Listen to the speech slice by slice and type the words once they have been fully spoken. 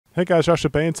Hey guys, Josh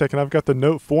at Bane Tech, and I've got the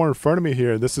Note 4 in front of me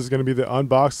here. This is going to be the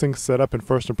unboxing, setup, and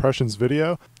first impressions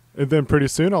video. And then pretty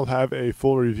soon I'll have a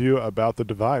full review about the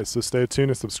device. So stay tuned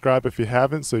and subscribe if you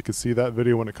haven't so you can see that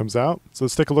video when it comes out. So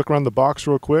let's take a look around the box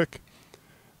real quick.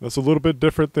 That's a little bit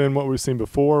different than what we've seen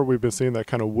before. We've been seeing that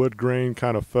kind of wood grain,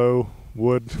 kind of faux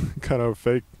wood, kind of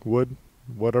fake wood,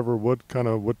 whatever wood, kind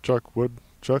of woodchuck,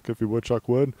 if you woodchuck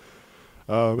wood.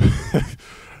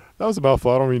 That was a mouthful.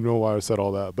 I don't even know why I said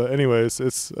all that. But anyways,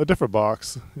 it's a different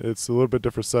box. It's a little bit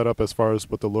different setup as far as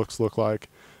what the looks look like.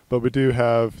 But we do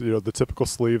have, the typical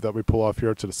sleeve that we pull off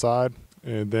here to the side.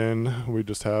 And then we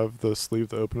just have the sleeve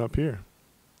to open up here.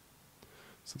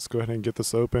 So let's go ahead and get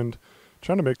this opened.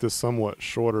 Trying to make this somewhat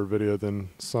shorter video than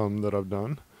some that I've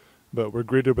done. But we're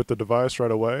greeted with the device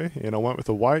right away. And I went with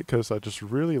the white because I just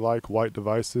really like white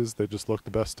devices. They just look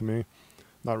the best to me.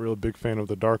 Not really a big fan of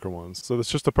the darker ones. So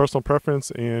that's just a personal preference,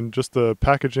 and just the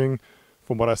packaging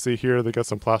from what I see here, they got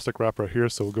some plastic wrap right here,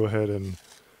 so we'll go ahead and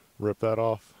rip that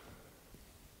off.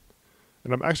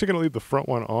 And I'm actually going to leave the front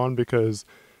one on because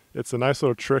it's a nice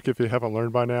little trick if you haven't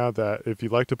learned by now that if you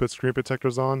like to put screen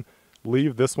protectors on,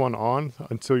 leave this one on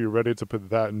until you're ready to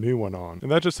put that new one on. And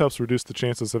that just helps reduce the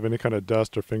chances of any kind of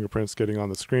dust or fingerprints getting on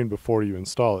the screen before you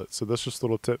install it. So that's just a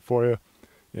little tip for you,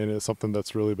 and it's something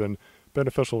that's really been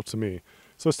beneficial to me.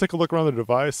 So let's take a look around the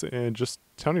device and just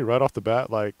tell me right off the bat,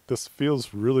 like, this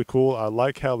feels really cool. I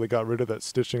like how they got rid of that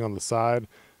stitching on the side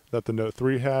that the Note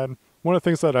 3 had. One of the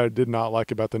things that I did not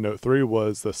like about the Note 3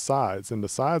 was the sides, and the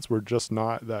sides were just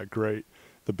not that great.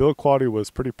 The build quality was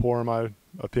pretty poor in my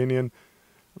opinion.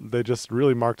 They just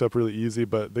really marked up really easy,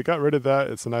 but they got rid of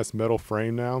that. It's a nice metal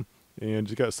frame now, and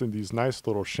you got some of these nice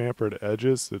little chamfered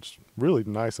edges. It's really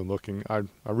nice and looking. I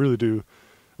really do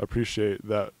appreciate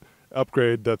that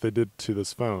upgrade that they did to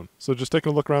this phone. So just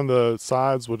taking a look around the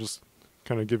sides, we'll just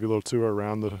kind of give you a little tour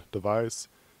around the device.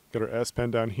 Got our S Pen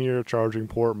down here, charging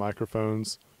port,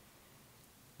 microphones.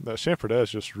 That chamfered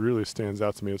edge just really stands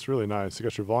out to me. It's really nice. You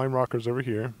got your volume rockers over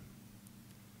here.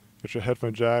 Got your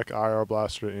headphone jack, IR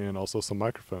blaster, and also some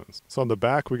microphones. So on the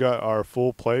back, we got our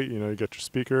full plate. You got your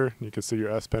speaker. You can see your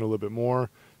S Pen a little bit more.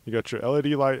 You got your LED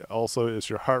light. Also, is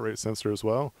your heart rate sensor as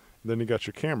well. Then you got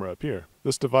your camera up here.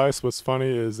 This device, what's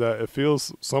funny is that it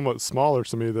feels somewhat smaller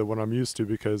to me than what I'm used to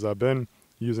because I've been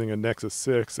using a Nexus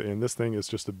 6 and this thing is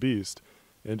just a beast.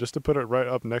 And just to put it right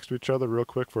up next to each other real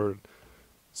quick for a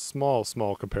small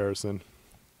comparison,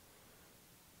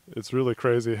 it's really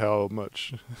crazy how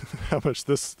much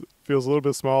this feels a little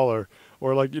bit smaller.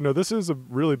 Or like, this is a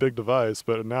really big device,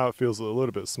 but now it feels a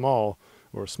little bit small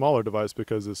or a smaller device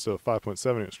because it's a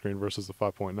 5.7 inch screen versus a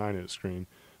 5.9 inch screen.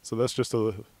 So that's just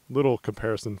a little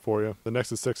comparison for you. The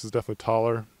Nexus 6 is definitely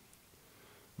taller,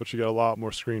 but you got a lot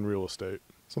more screen real estate.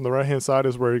 So on the right hand side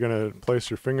is where you're going to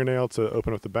place your fingernail to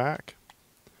open up the back.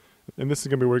 And this is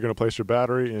going to be where you're going to place your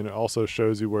battery, and it also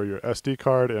shows you where your SD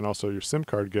card and also your SIM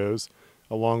card goes,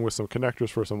 along with some connectors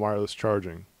for some wireless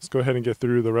charging. Let's go ahead and get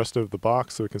through the rest of the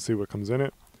box so we can see what comes in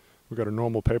it. We've got our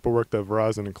normal paperwork that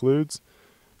Verizon includes.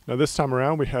 Now this time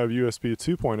around we have USB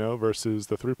 2.0 versus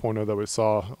the 3.0 that we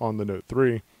saw on the Note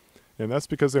 3. And that's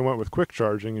because they went with quick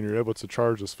charging and you're able to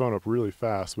charge this phone up really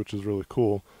fast, which is really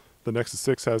cool. The Nexus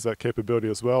 6 has that capability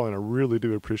as well, and I really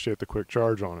do appreciate the quick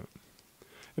charge on it.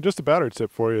 And just a battery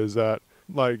tip for you is that,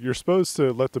 like, you're supposed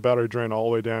to let the battery drain all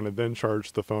the way down and then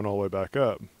charge the phone all the way back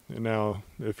up. And now,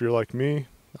 if you're like me,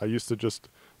 I used to just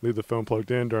leave the phone plugged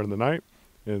in during the night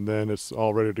and then it's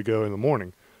all ready to go in the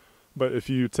morning. But if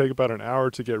you take about an hour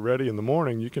to get ready in the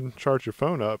morning, you can charge your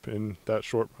phone up in that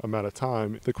short amount of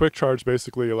time. The quick charge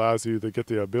basically allows you to get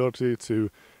the ability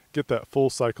to get that full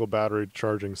cycle battery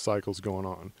charging cycles going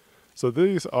on. So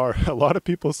these are, a lot of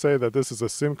people say that this is a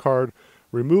SIM card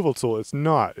removal tool. It's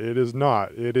not. It is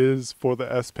not. It is for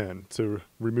the S Pen to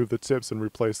remove the tips and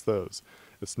replace those.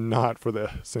 It's not for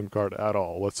the SIM card at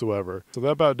all whatsoever. So that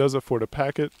about does it for the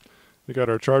packet. We got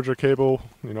our charger cable.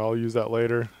 I'll use that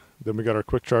later. Then we got our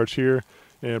quick charge here,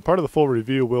 and part of the full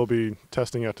review will be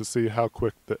testing out to see how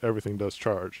quick everything does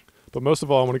charge. But most of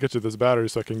all, I want to get to this battery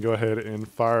so I can go ahead and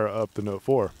fire up the Note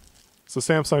 4. So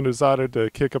Samsung decided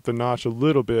to kick up the notch a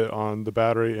little bit on the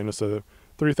battery, and it's a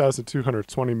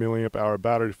 3,220 milliamp hour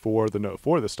battery for the Note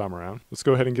 4 this time around. Let's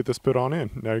go ahead and get this put on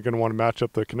in. Now you're going to want to match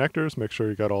up the connectors, make sure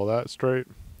you got all that straight.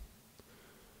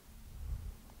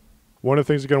 One of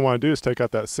the things you're going to want to do is take out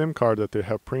that SIM card that they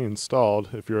have pre-installed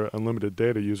if you're an unlimited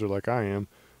data user like I am.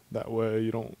 That way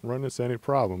you don't run into any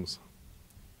problems.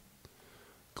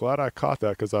 Glad I caught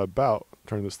that because I about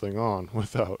turned this thing on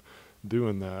without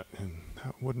doing that, and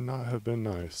that would not have been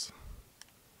nice.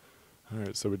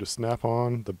 Alright, so we just snap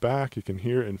on the back. You can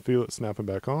hear and feel it snapping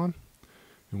back on.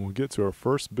 And we'll get to our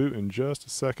first boot in just a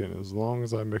second, as long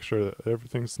as I make sure that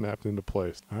everything's snapped into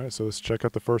place. Alright, so let's check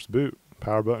out the first boot.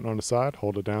 Power button on the side,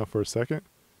 hold it down for a second.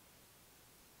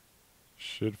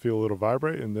 Should feel a little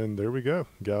vibrate, and then there we go.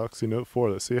 Galaxy Note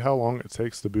 4. Let's see how long it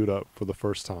takes to boot up for the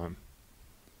first time.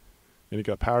 And it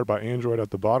got powered by Android at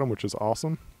the bottom, which is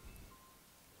awesome.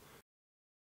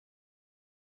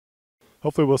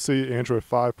 Hopefully we'll see Android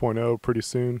 5.0 pretty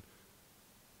soon.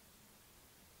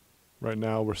 Right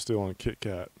now we're still on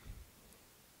KitKat.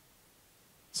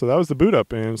 So that was the boot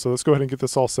up, and so let's go ahead and get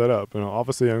this all set up. And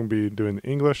obviously I'm going to be doing the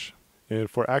English. And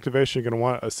for activation, you're going to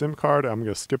want a SIM card. I'm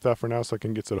going to skip that for now so I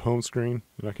can get to the home screen.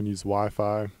 And I can use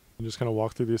Wi-Fi. And just kind of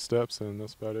walk through these steps, and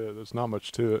that's about it. There's not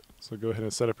much to it. So go ahead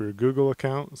and set up your Google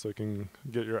account so you can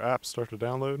get your apps start to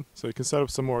download. So you can set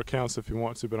up some more accounts if you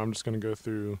want to, but I'm just going to go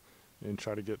through and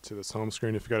try to get to this home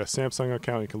screen. If you got a Samsung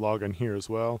account, you can log in here as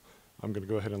well. I'm going to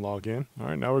go ahead and log in. All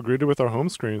right, now we're greeted with our home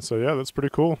screen. So yeah, that's pretty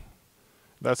cool.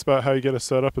 That's about how you get it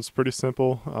set up. It's pretty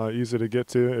simple, easy to get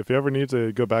to. If you ever need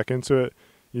to go back into it,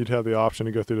 you'd have the option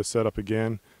to go through the setup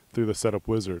again through the setup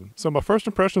wizard. So my first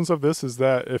impressions of this is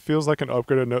that it feels like an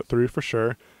upgraded Note 3 for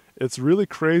sure. It's really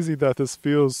crazy that this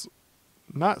feels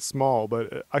not small,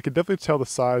 but I could definitely tell the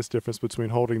size difference between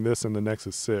holding this and the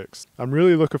Nexus 6. I'm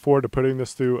really looking forward to putting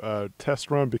this through a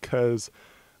test run because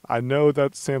I know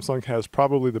that Samsung has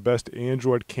probably the best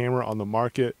Android camera on the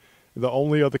market. The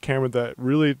only other camera that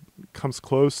really comes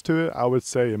close to it, I would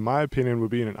say, in my opinion,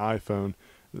 would be in an iPhone.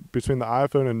 Between the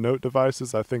iPhone and Note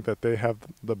devices, I think that they have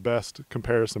the best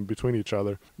comparison between each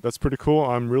other. That's pretty cool.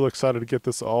 I'm real excited to get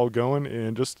this all going,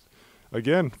 and just,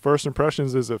 again, first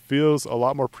impressions is it feels a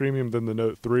lot more premium than the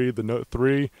Note 3. The Note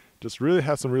 3 just really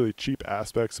has some really cheap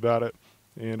aspects about it,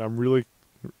 and I'm really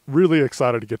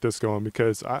excited to get this going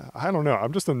because I don't know,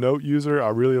 I'm just a Note user. I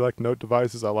really like Note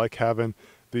devices. I like having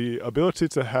the ability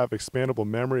to have expandable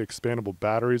memory, expandable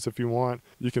batteries if you want.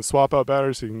 You can swap out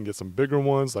batteries so you can get some bigger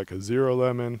ones like a Zero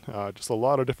Lemon. Just a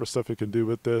lot of different stuff you can do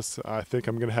with this. I think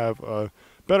I'm going to have a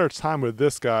better time with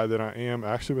this guy than I am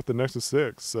actually with the Nexus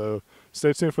 6. So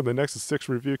stay tuned for the Nexus 6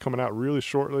 review coming out really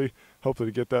shortly. Hopefully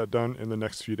to get that done in the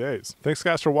next few days. Thanks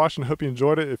guys for watching. Hope you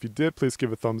enjoyed it. If you did, please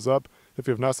give it a thumbs up. If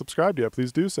you have not subscribed yet,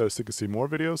 please do so you can see more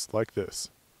videos like this.